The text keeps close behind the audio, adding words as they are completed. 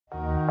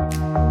Hey,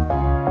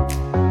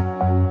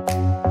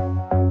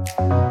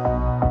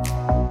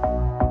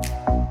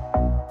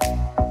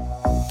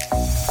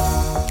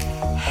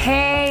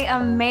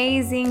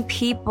 amazing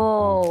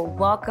people.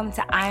 Welcome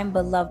to I Am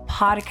Beloved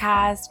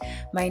podcast.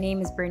 My name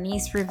is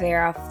Bernice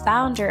Rivera,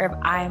 founder of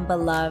I Am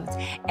Beloved,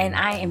 and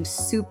I am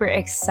super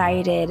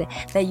excited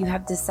that you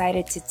have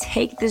decided to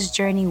take this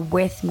journey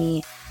with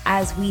me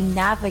as we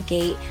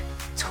navigate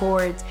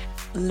towards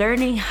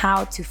learning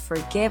how to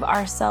forgive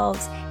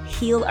ourselves,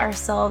 heal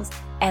ourselves,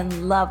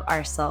 and love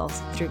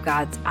ourselves through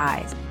God's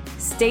eyes.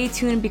 Stay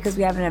tuned because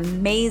we have an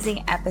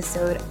amazing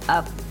episode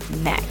up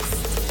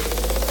next.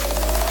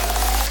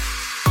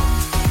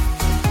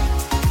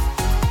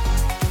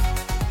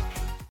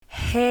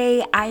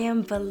 Hey, I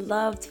Am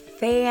Beloved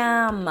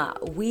fam.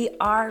 We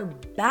are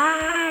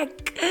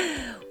back.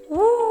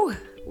 Woo!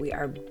 We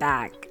are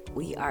back.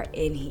 We are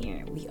in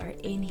here. We are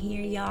in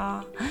here,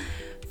 y'all.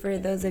 For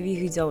those of you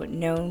who don't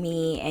know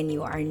me and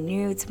you are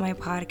new to my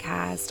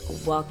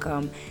podcast,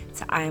 welcome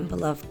to I Am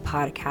Beloved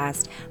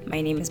podcast.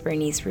 My name is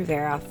Bernice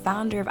Rivera,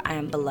 founder of I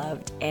Am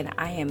Beloved, and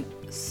I am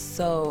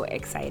so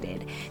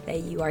excited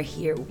that you are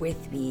here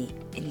with me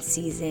in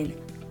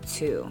season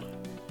 2.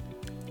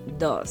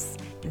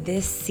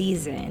 This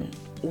season,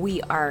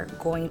 we are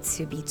going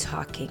to be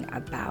talking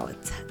about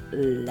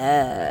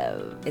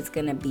love. It's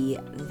going to be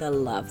the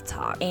love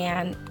talk.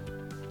 And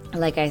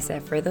like I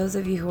said, for those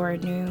of you who are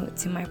new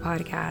to my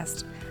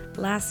podcast,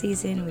 last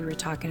season we were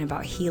talking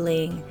about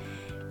healing,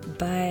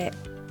 but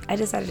I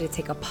decided to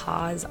take a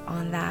pause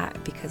on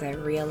that because I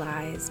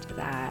realized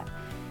that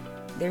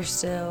there's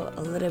still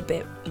a little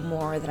bit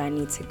more that I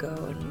need to go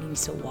and need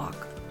to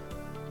walk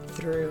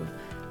through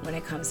when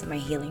it comes to my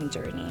healing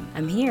journey.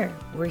 I'm here.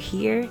 We're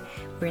here.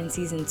 We're in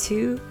season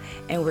 2,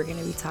 and we're going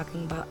to be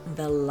talking about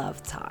the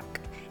love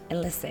talk.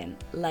 And listen,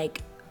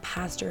 like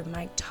Pastor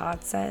Mike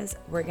Todd says,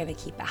 we're going to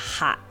keep it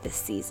hot this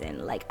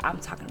season. Like I'm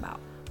talking about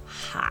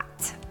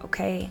hot,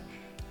 okay?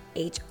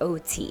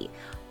 H-O-T.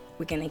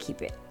 We're going to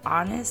keep it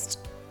honest,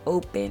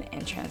 open,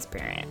 and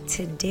transparent.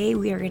 Today,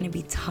 we are going to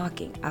be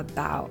talking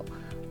about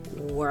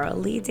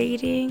worldly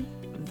dating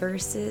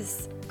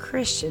versus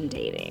Christian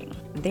dating.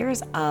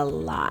 There's a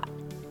lot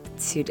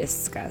to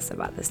discuss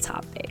about this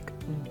topic,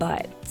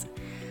 but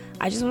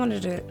I just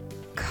wanted to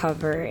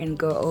cover and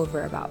go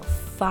over about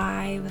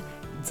 5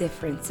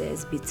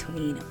 differences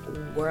between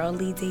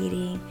worldly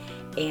dating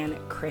and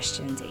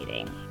Christian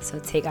dating. So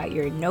take out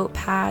your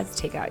notepads,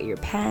 take out your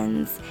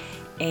pens,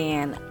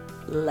 and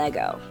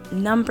Lego.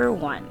 Number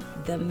 1,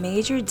 the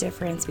major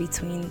difference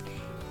between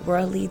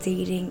worldly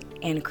dating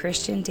and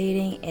Christian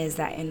dating is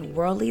that in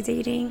worldly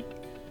dating,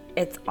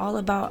 it's all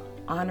about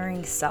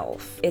honoring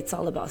self. It's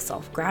all about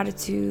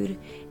self-gratitude.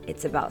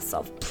 It's about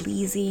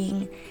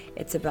self-pleasing.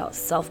 It's about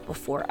self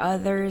before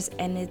others.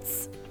 And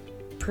it's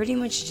pretty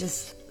much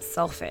just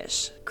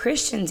selfish.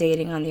 Christian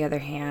dating, on the other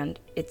hand,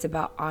 it's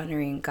about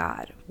honoring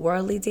God.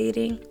 Worldly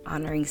dating,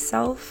 honoring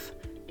self.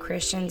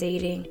 Christian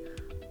dating,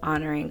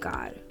 honoring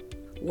God.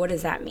 What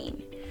does that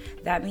mean?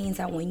 That means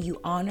that when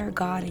you honor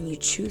God and you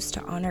choose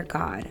to honor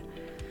God,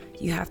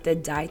 you have to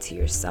die to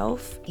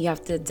yourself. You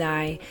have to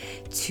die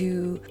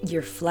to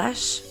your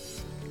flesh.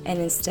 And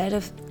instead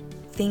of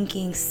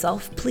thinking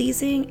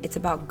self-pleasing, it's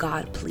about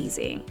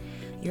God-pleasing.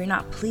 You're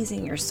not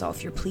pleasing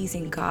yourself, you're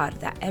pleasing God.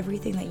 That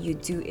everything that you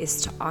do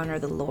is to honor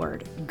the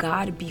Lord.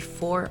 God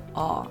before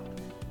all.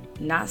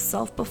 Not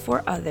self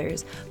before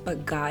others,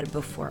 but God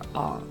before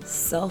all.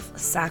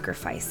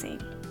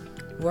 Self-sacrificing.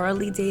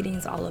 Worldly dating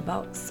is all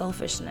about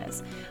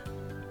selfishness.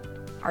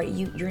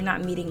 You're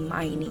not meeting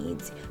my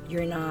needs.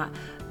 You're not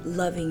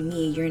loving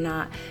me. You're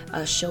not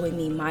showing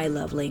me my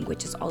love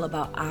language. It's all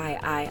about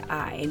I,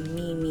 and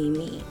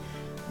me.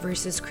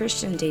 Versus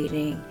Christian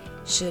dating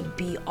should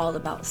be all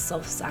about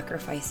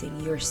self-sacrificing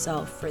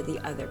yourself for the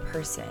other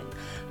person.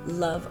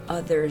 Love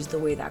others the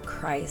way that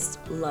Christ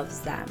loves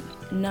them.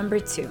 Number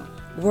 2,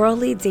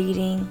 worldly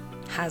dating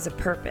has a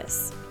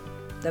purpose.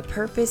 The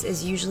purpose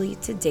is usually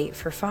to date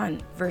for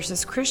fun.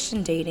 Versus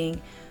Christian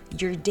dating,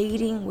 you're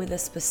dating with a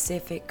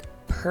specific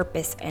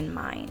purpose in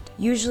mind.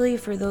 Usually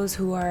for those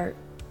who are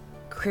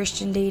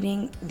Christian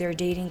dating, they're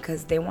dating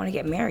because they want to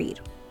get married.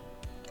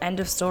 End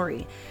of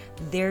story.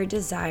 Their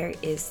desire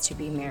is to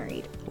be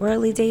married.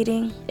 Worldly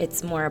dating,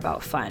 it's more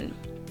about fun.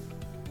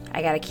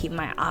 I gotta keep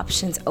my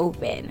options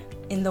open.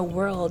 In the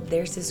world,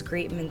 there's this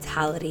great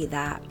mentality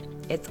that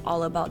it's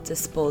all about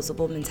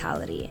disposable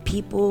mentality.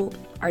 People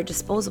are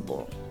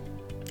disposable.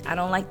 I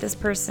don't like this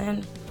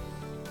person.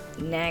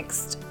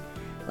 Next.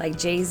 Like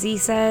Jay-Z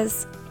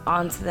says,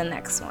 on to the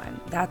next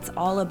one. That's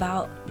all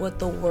about what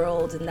the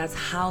world, and that's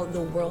how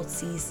the world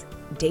sees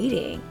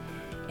dating.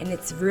 And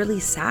it's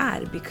really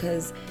sad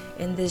because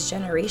in this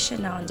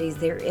generation nowadays,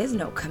 there is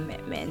no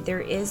commitment. There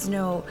is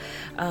no,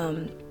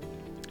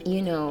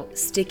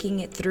 sticking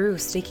it through,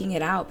 sticking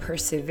it out,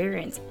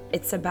 perseverance.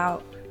 It's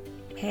about,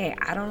 hey,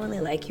 I don't really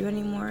like you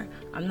anymore.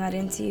 I'm not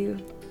into you.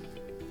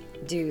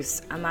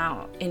 Deuce, I'm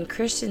out. In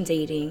Christian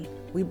dating,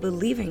 we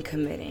believe in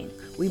committing.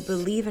 We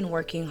believe in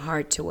working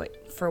hard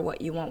for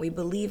what you want. We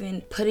believe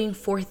in putting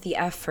forth the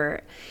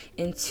effort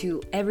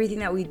into everything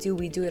that we do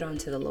it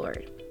unto the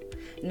Lord.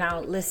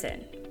 Now,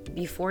 listen,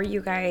 before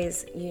you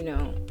guys,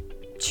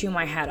 chew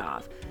my head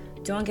off,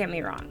 don't get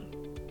me wrong.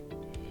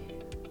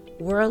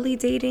 Worldly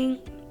dating,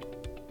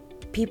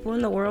 people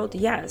in the world,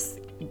 yes,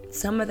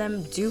 some of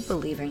them do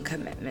believe in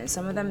commitment.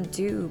 Some of them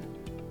do,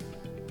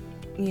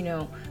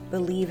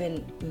 believe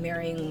in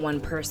marrying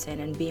one person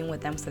and being with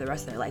them for the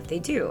rest of their life. They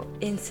do.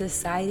 In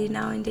society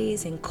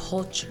nowadays, in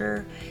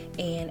culture,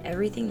 and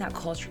everything that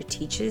culture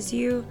teaches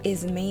you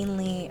is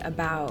mainly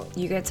about,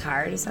 you get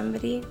tired of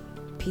somebody,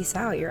 peace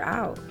out, you're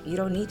out. You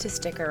don't need to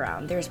stick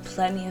around. There's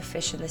plenty of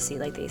fish in the sea,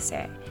 like they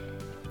say.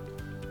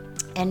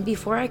 And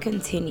before I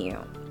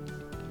continue,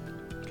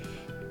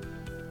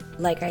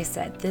 like I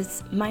said,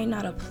 this might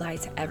not apply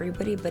to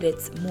everybody, but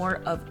it's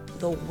more of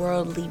the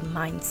worldly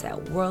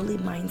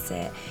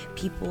mindset,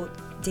 people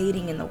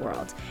dating in the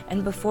world.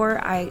 And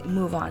before I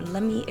move on,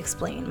 let me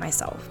explain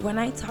myself. When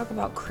I talk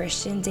about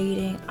Christian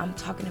dating, I'm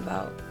talking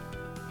about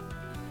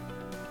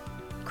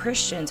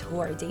Christians who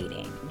are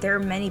dating. There are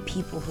many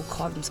people who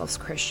call themselves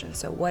Christians.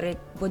 So what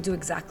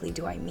exactly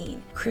do I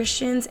mean?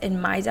 Christians,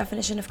 in my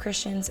definition of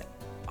Christians,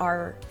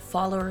 are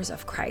followers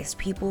of Christ,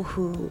 people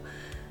who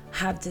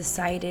have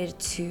decided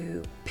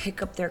to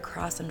pick up their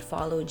cross and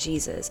follow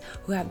Jesus,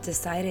 who have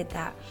decided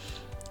that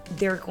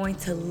they're going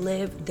to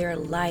live their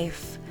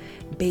life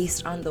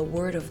based on the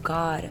Word of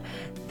God,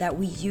 that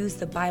we use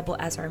the Bible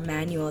as our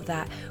manual,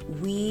 that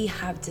we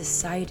have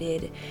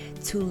decided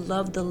to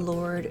love the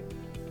Lord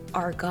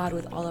our God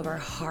with all of our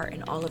heart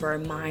and all of our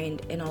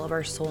mind and all of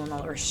our soul and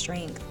all of our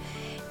strength,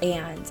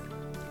 and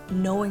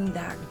knowing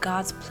that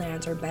God's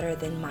plans are better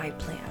than my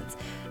plans.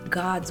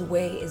 God's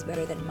way is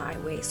better than my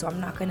way. So I'm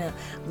not gonna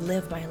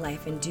live my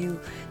life and do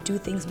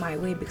things my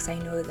way, because I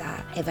know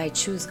that if I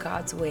choose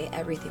God's way,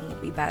 everything will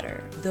be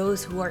better.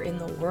 Those who are in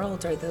the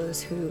world are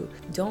those who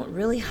don't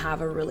really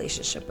have a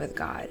relationship with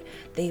God.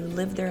 They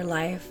live their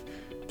life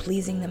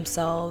pleasing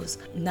themselves,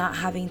 not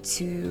having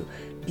to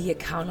be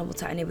accountable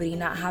to anybody,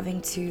 not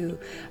having to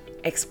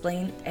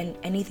explain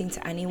anything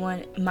to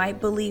anyone, might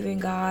believe in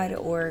God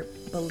or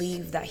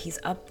believe that He's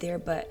up there,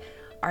 but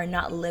are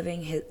not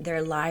living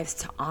their lives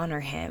to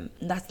honor Him.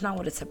 That's not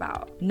what it's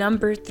about.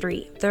 Number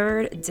 3,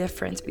 third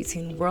difference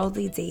between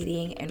worldly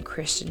dating and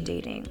Christian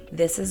dating.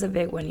 This is a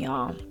big one,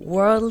 y'all.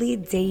 Worldly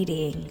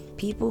dating,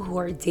 people who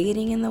are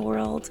dating in the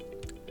world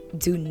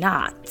do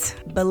not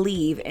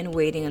believe in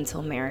waiting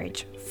until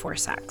marriage for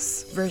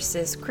sex.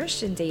 Versus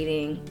Christian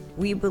dating,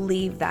 we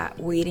believe that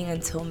waiting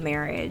until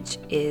marriage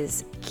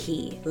is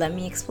key. Let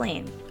me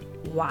explain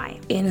why.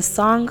 In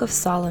Song of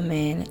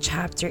Solomon,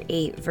 chapter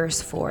 8, verse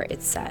 4,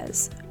 it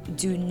says,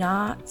 "Do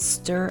not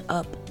stir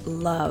up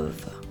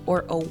love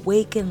or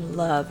awaken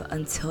love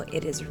until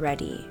it is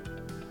ready."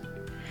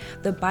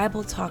 The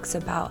Bible talks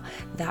about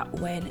that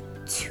when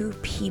two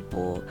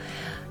people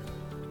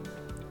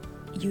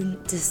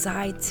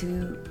decide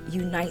to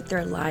unite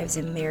their lives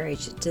in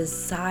marriage,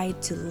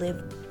 decide to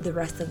live the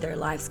rest of their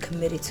lives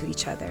committed to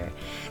each other,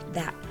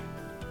 that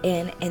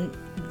and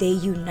they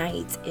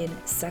unite in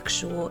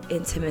sexual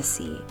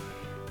intimacy,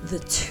 the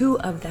two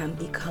of them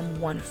become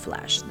one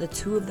flesh. The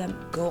two of them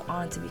go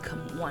on to become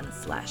one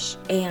flesh.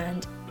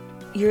 And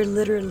you're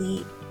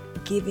literally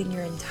giving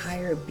your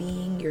entire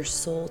being, your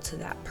soul to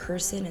that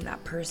person, and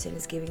that person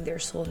is giving their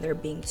soul and their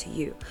being to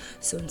you.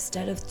 So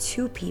instead of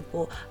two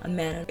people, a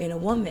man and a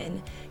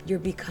woman, you're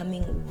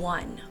becoming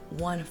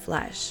one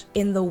flesh.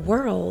 In the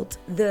world,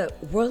 the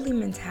worldly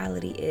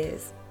mentality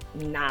is,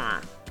 nah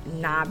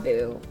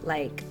boo,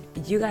 like,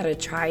 you gotta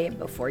try it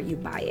before you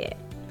buy it.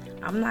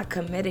 I'm not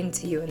committing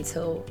to you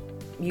until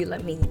you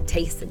let me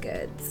taste the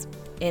goods.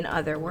 In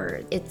other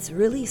words, it's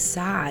really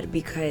sad,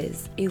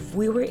 because if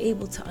we were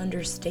able to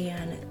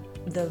understand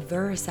the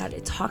verse that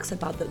it talks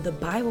about, the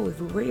Bible, if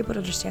we were able to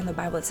understand the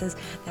Bible, it says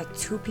that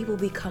two people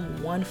become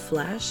one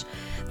flesh.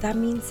 That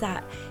means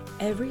that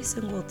every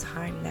single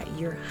time that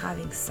you're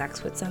having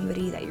sex with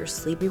somebody, that you're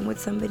sleeping with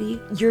somebody,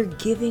 you're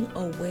giving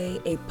away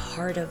a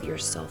part of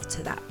yourself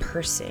to that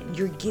person.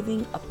 You're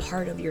giving a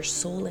part of your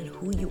soul and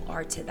who you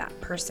are to that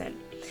person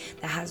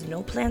that has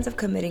no plans of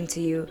committing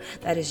to you,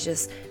 that is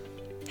just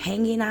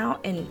hanging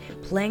out and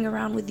playing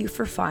around with you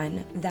for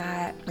fun,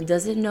 that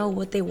doesn't know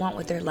what they want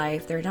with their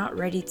life. They're not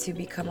ready to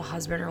become a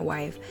husband or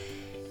wife.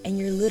 And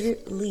you're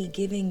literally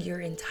giving your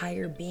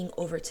entire being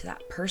over to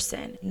that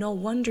person. No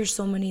wonder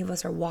so many of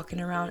us are walking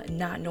around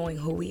not knowing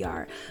who we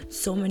are.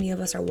 So many of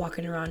us are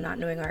walking around not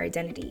knowing our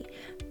identity,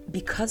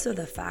 because of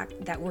the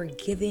fact that we're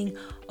giving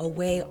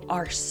away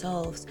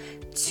ourselves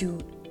to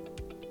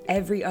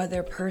every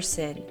other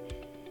person.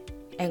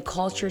 And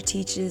culture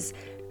teaches,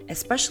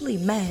 especially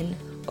men,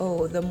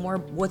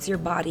 what's your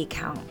body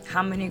count?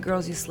 How many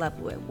girls you slept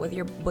with?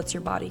 What's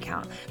your body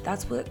count?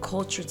 That's what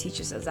culture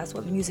teaches us. That's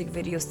what music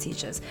videos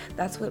teach us.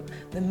 That's what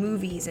the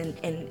movies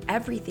and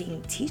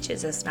everything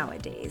teaches us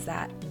nowadays,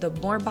 that the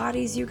more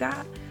bodies you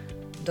got,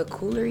 the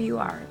cooler you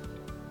are.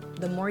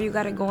 the more you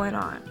got it going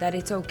on. That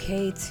it's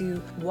okay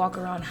to walk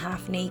around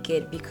half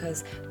naked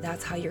because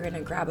that's how you're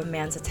gonna grab a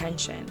man's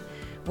attention.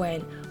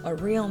 When a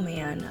real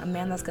man, a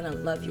man that's gonna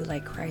love you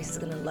like Christ, is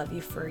gonna love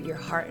you for your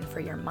heart and for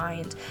your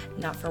mind,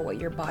 not for what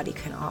your body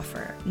can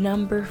offer.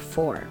 Number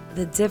 4,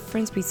 the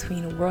difference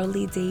between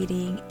worldly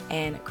dating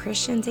and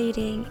Christian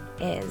dating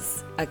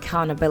is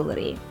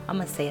accountability. I'm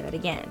gonna say that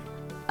again.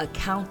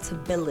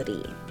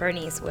 Accountability.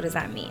 Bernice, what does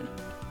that mean?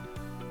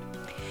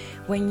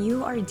 When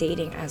you are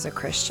dating as a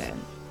Christian,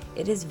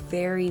 it is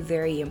very,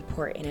 very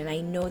important. And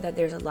I know that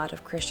there's a lot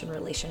of Christian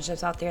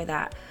relationships out there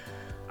that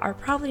are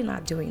probably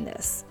not doing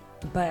this.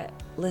 But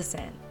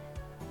listen,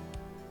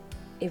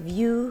 if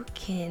you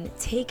can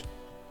take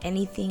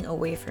anything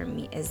away from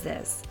me, is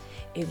this: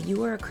 if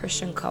you are a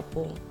Christian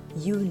couple,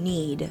 you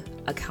need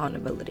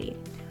accountability.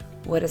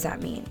 What does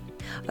that mean?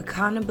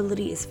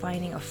 Accountability is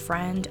finding a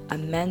friend, a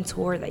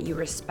mentor that you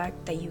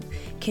respect, that you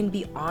can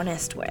be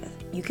honest with,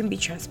 you can be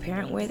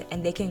transparent with,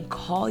 and they can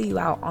call you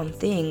out on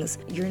things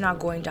you're not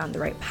going down the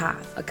right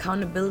path.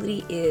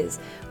 Accountability is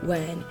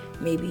when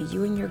maybe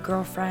you and your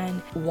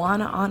girlfriend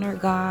want to honor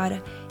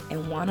God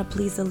and want to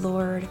please the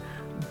Lord,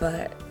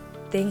 but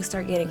things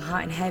start getting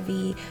hot and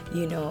heavy,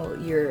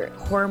 your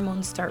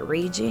hormones start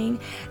raging,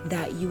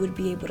 that you would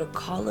be able to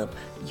call up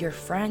your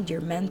friend, your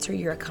mentor,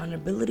 your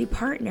accountability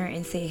partner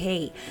and say,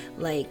 hey,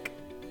 like,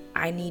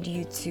 I need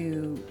you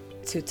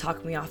to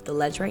talk me off the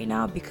ledge right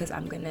now because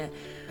I'm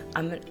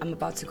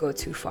about to go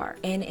too far.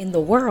 And in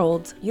the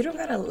world, you don't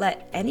gotta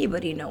let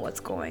anybody know what's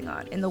going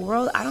on. In the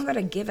world, I don't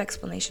gotta give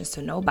explanations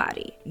to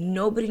nobody.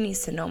 Nobody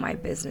needs to know my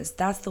business.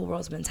 That's the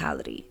world's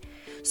mentality.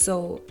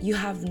 So you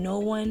have no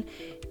one.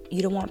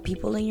 You don't want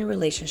people in your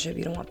relationship.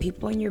 You don't want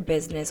people in your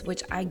business,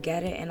 which I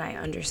get it and I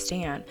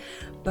understand.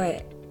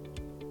 But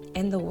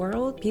in the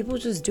world, people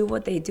just do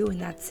what they do and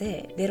that's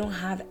it. They don't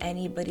have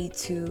anybody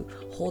to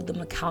hold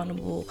them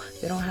accountable.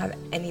 They don't have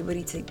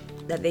anybody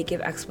that they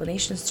give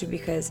explanations to,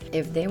 because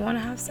if they want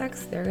to have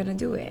sex, they're going to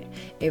do it.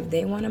 If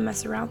they want to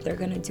mess around, they're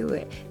going to do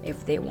it.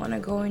 If they want to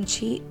go and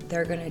cheat,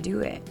 they're going to do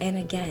it. And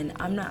again,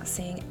 I'm not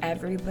saying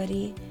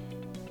everybody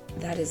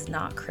that is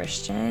not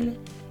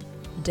Christian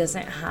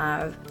doesn't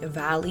have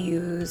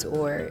values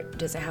or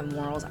doesn't have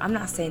morals. I'm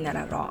not saying that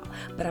at all,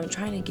 but I'm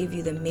trying to give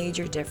you the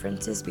major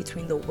differences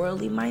between the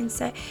worldly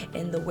mindset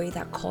and the way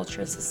that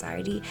culture and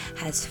society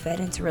has fed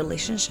into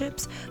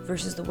relationships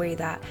versus the way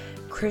that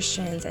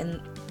Christians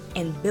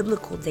and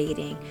biblical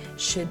dating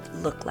should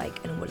look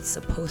like and what it's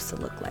supposed to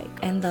look like.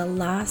 And the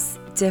last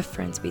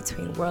difference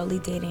between worldly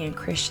dating and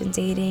Christian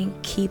dating,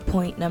 key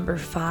point number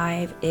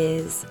 5,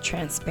 is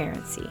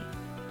transparency.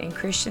 In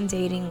Christian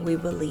dating, we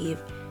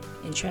believe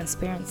in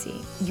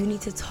transparency. You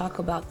need to talk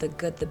about the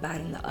good, the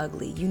bad, and the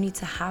ugly. You need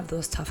to have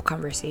those tough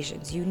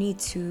conversations. You need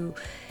to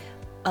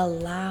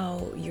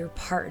allow your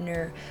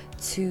partner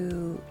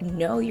to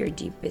know your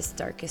deepest,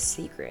 darkest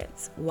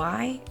secrets.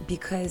 Why?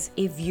 Because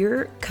if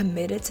you're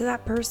committed to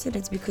that person,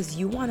 it's because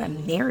you want to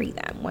marry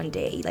them one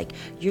day. Like,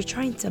 you're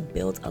trying to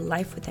build a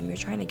life with them. You're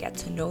trying to get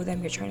to know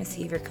them. You're trying to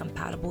see if you're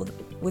compatible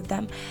with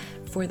them,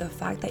 for the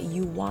fact that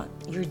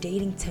you're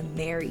dating to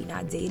marry,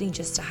 not dating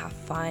just to have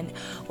fun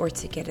or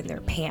to get in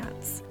their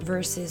pants.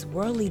 Versus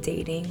worldly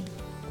dating,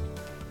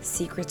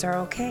 secrets are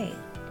okay.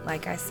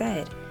 Like I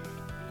said,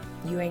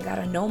 you ain't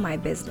gotta know my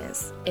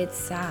business. It's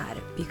sad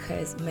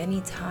because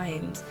many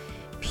times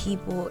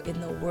people in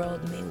the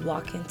world may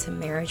walk into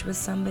marriage with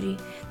somebody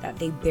that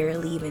they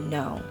barely even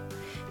know.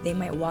 They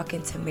might walk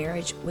into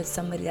marriage with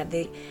somebody that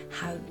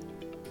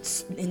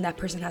and that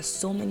person has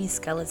so many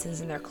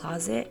skeletons in their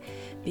closet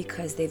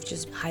because they've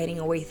just hiding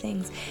away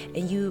things,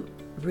 and you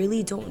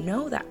really don't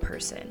know that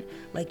person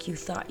like you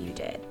thought you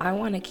did. I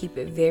want to keep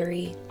it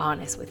very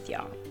honest with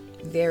y'all.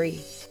 Very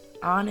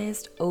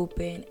honest,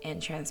 open,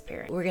 and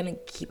transparent. We're gonna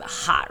keep it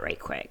hot right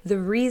quick. The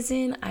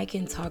reason I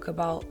can talk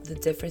about the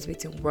difference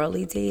between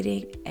worldly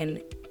dating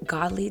and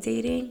godly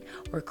dating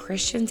or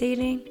Christian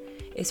dating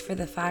is for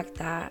the fact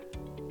that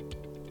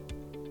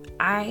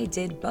I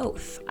did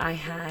both. I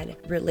had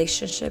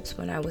relationships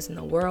when I was in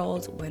the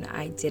world, when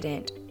I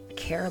didn't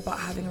care about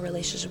having a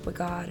relationship with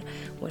God,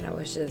 when I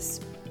was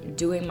just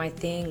doing my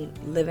thing,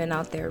 living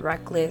out there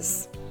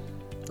reckless,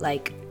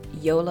 like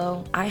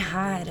YOLO. I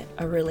had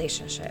a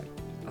relationship,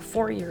 a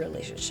 4-year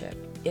relationship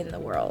in the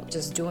world,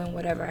 just doing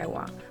whatever I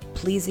want,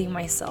 pleasing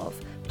myself,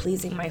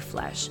 pleasing my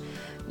flesh,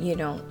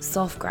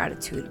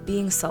 self-gratitude,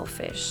 being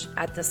selfish,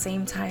 at the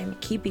same time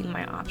keeping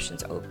my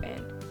options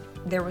open.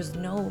 There was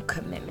no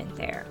commitment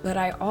there. But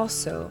I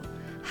also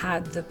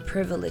had the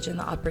privilege and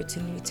the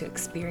opportunity to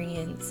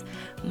experience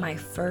my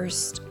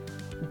first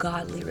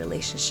godly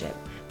relationship,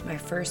 my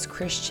first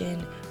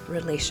Christian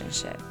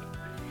relationship.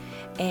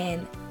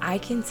 And I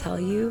can tell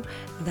you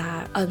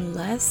that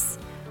unless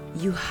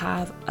you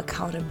have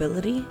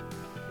accountability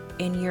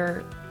in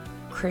your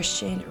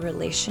Christian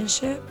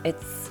relationship,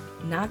 it's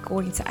not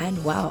going to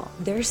end well.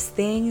 There's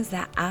things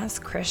that as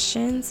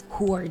Christians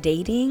who are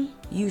dating,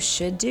 you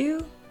should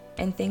do,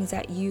 and things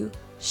that you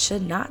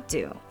should not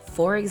do.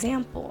 For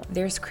example,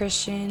 there's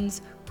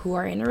Christians who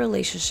are in a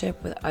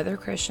relationship with other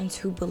Christians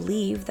who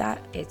believe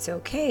that it's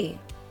okay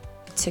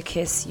to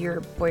kiss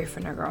your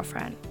boyfriend or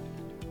girlfriend.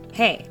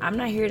 Hey, I'm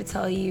not here to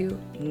tell you,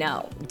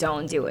 no,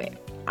 don't do it.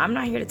 I'm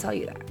not here to tell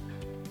you that.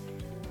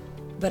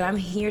 But I'm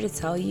here to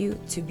tell you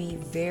to be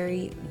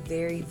very,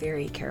 very,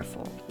 very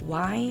careful.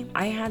 Why?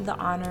 I had the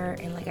honor,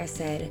 and like I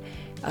said,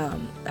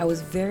 I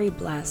was very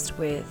blessed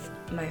with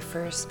my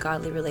first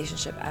godly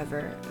relationship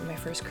ever, my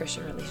first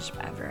Christian relationship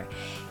ever.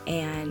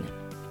 And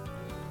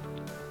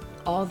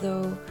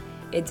although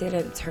it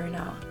didn't turn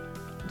out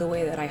the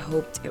way that I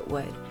hoped it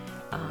would,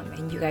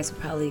 and you guys will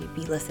probably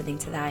be listening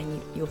to that,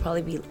 and you'll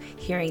probably be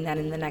hearing that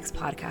in the next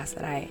podcast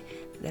that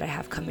I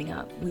have coming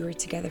up. We were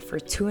together for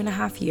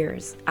 2.5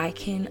 years. I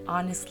can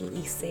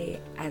honestly say,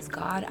 as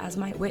God as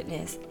my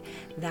witness,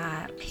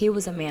 that he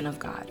was a man of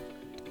God.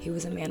 He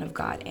was a man of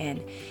God.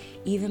 And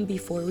even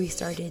before we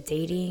started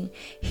dating,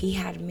 he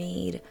had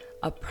made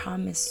a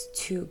promise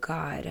to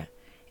God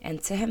and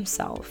to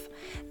himself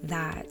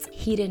that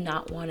he did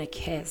not want to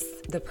kiss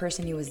the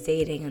person he was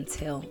dating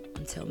until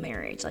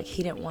marriage. Like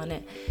he didn't want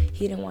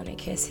to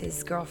kiss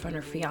his girlfriend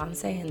or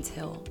fiance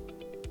until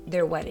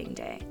their wedding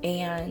day.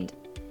 And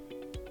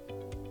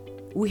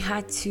we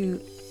had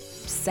to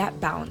set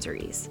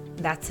boundaries.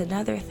 That's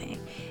another thing.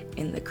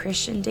 In the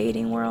Christian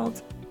dating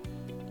world,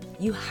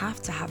 you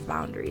have to have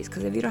boundaries,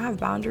 because if you don't have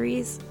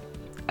boundaries,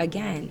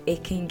 again,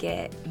 it can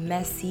get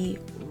messy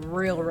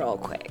real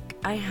quick.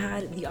 I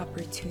had the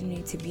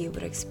opportunity to be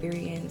able to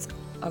experience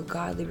a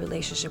godly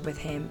relationship with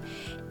him,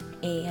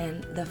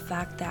 and the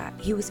fact that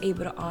he was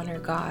able to honor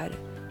God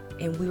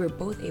and we were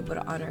both able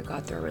to honor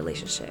God through our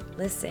relationship.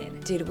 Listen,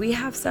 did we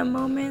have some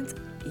moments?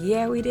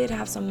 Yeah, we did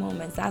have some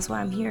moments. That's why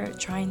I'm here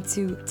trying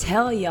to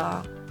tell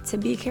y'all to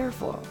be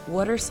careful.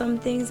 What are some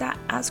things that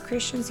as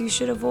Christians you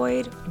should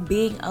avoid?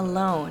 Being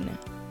alone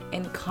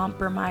in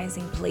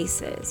compromising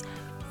places.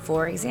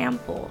 For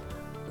example,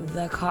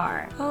 the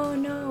car. Oh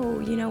no,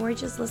 we're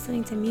just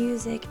listening to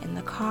music in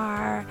the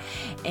car,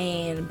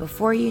 and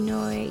before you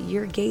know it,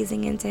 you're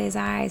gazing into his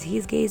eyes,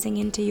 he's gazing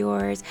into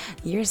yours,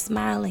 you're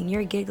smiling,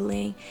 you're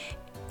giggling,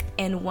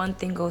 and one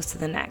thing goes to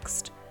the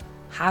next.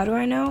 How do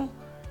I know?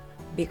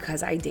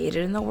 Because I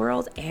dated in the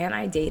world and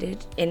I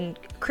dated in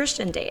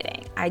Christian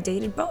dating. I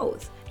dated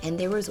both. And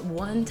there was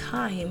one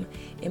time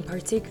in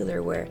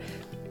particular where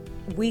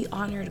we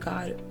honored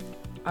God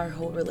our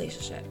whole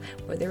relationship.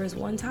 But there was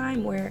one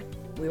time where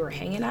we were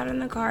hanging out in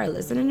the car,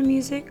 listening to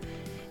music,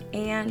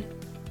 and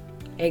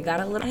it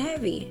got a little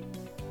heavy.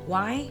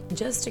 Why?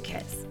 Just a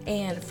kiss.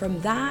 And from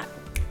that,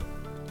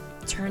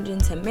 turned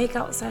into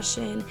makeout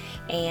session,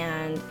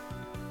 and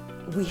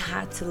we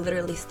had to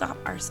literally stop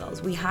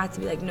ourselves. We had to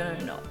be like,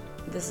 no,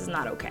 this is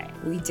not okay.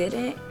 We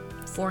didn't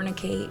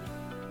fornicate,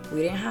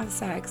 we didn't have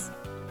sex,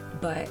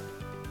 but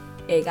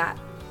it got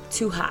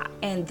too hot.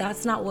 And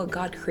that's not what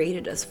God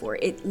created us for.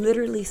 It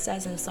literally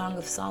says in Song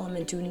of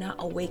Solomon, do not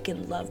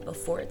awaken love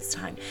before it's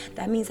time.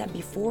 That means that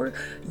before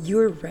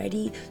you're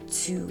ready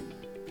to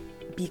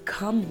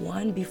become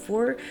one,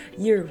 before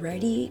you're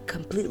ready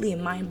completely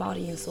in mind,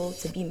 body, and soul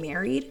to be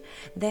married,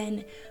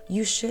 then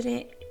you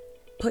shouldn't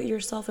put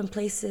yourself in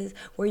places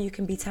where you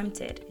can be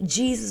tempted.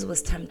 Jesus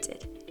was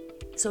tempted.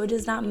 So it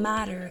does not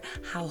matter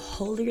how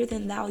holier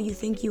than thou you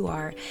think you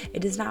are.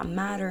 It does not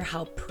matter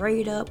how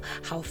prayed up,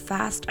 how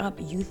fast up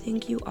you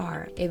think you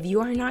are. If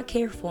you are not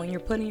careful and you're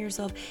putting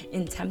yourself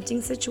in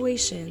tempting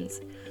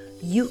situations,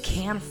 you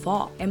can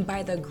fall. And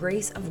by the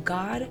grace of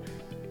God,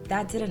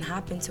 that didn't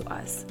happen to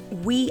us.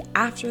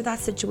 After that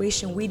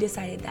situation, we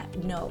decided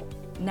that no,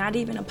 not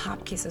even a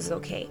pop kiss is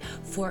okay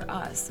for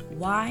us.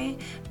 Why?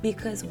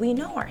 Because we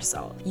know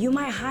ourselves. You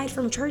might hide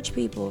from church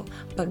people,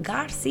 but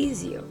God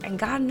sees you and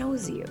God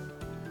knows you.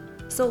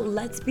 So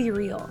let's be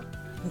real.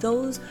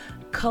 Those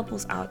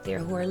couples out there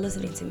who are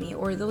listening to me,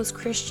 or those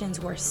Christians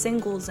who are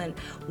singles and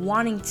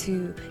wanting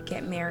to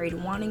get married,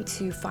 wanting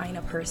to find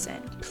a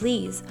person,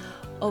 please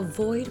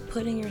avoid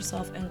putting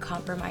yourself in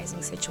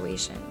compromising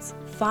situations.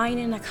 Find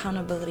an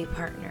accountability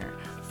partner.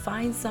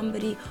 Find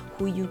somebody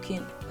who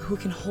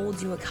can hold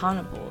you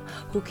accountable,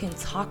 who can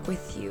talk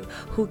with you,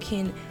 who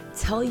can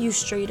tell you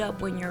straight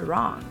up when you're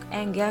wrong.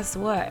 And guess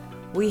what?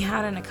 We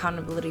had an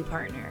accountability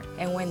partner.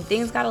 And when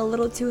things got a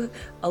little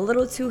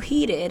too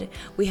heated,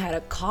 we had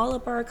to call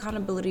up our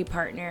accountability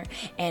partner,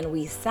 and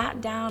we sat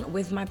down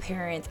with my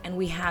parents and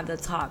we had the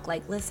talk.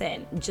 Like,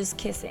 listen, just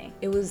kissing.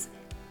 It was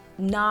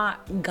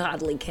not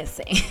godly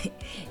kissing,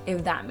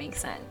 if that makes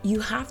sense. You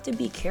have to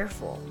be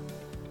careful.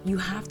 You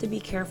have to be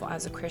careful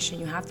as a Christian.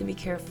 You have to be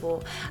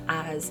careful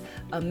as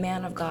a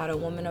man of God, a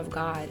woman of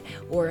God,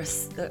 or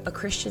a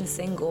Christian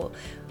single.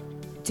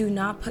 Do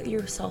not put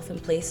yourself in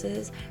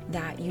places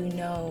that you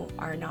know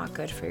are not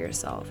good for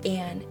yourself.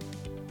 And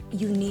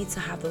you need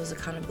to have those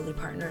accountability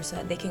partners so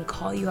that they can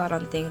call you out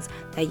on things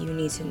that you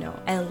need to know.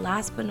 And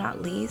last but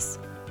not least,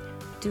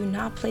 do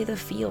not play the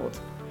field,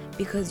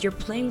 because you're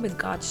playing with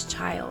God's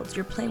child.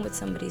 You're playing with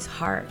somebody's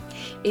heart.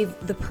 If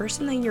the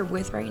person that you're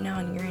with right now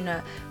and you're in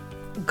a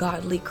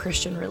godly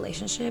Christian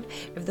relationship,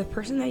 if the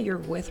person that you're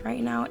with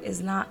right now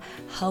is not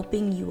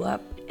helping you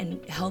up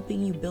and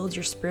helping you build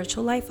your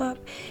spiritual life up,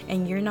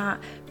 and you're not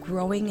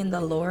growing in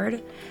the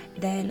Lord,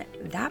 then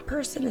that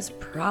person is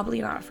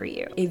probably not for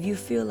you. If you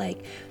feel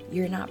like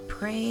you're not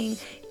praying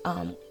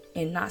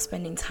and not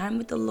spending time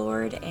with the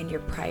Lord and your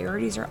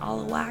priorities are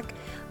all whack,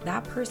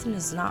 that person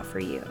is not for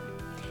you.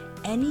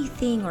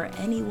 Anything or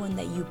anyone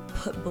that you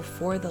put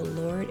before the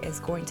Lord is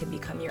going to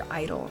become your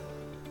idol.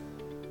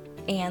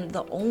 And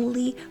the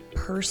only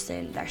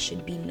person that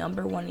should be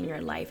number one in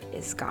your life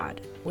is God.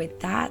 With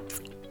that,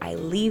 I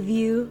leave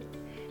you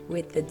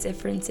with the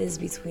differences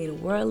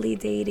between worldly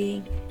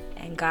dating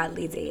and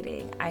godly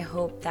dating. I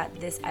hope that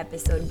this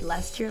episode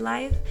blessed your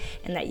life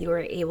and that you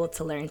were able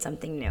to learn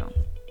something new.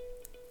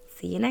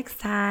 See you next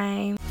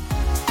time.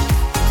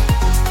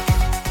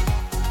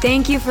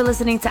 Thank you for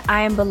listening to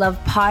I Am Beloved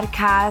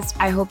podcast.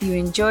 I hope you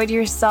enjoyed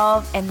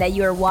yourself and that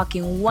you are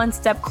walking one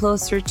step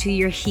closer to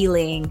your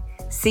healing.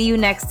 See you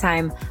next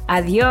time.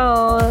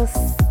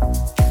 Adios.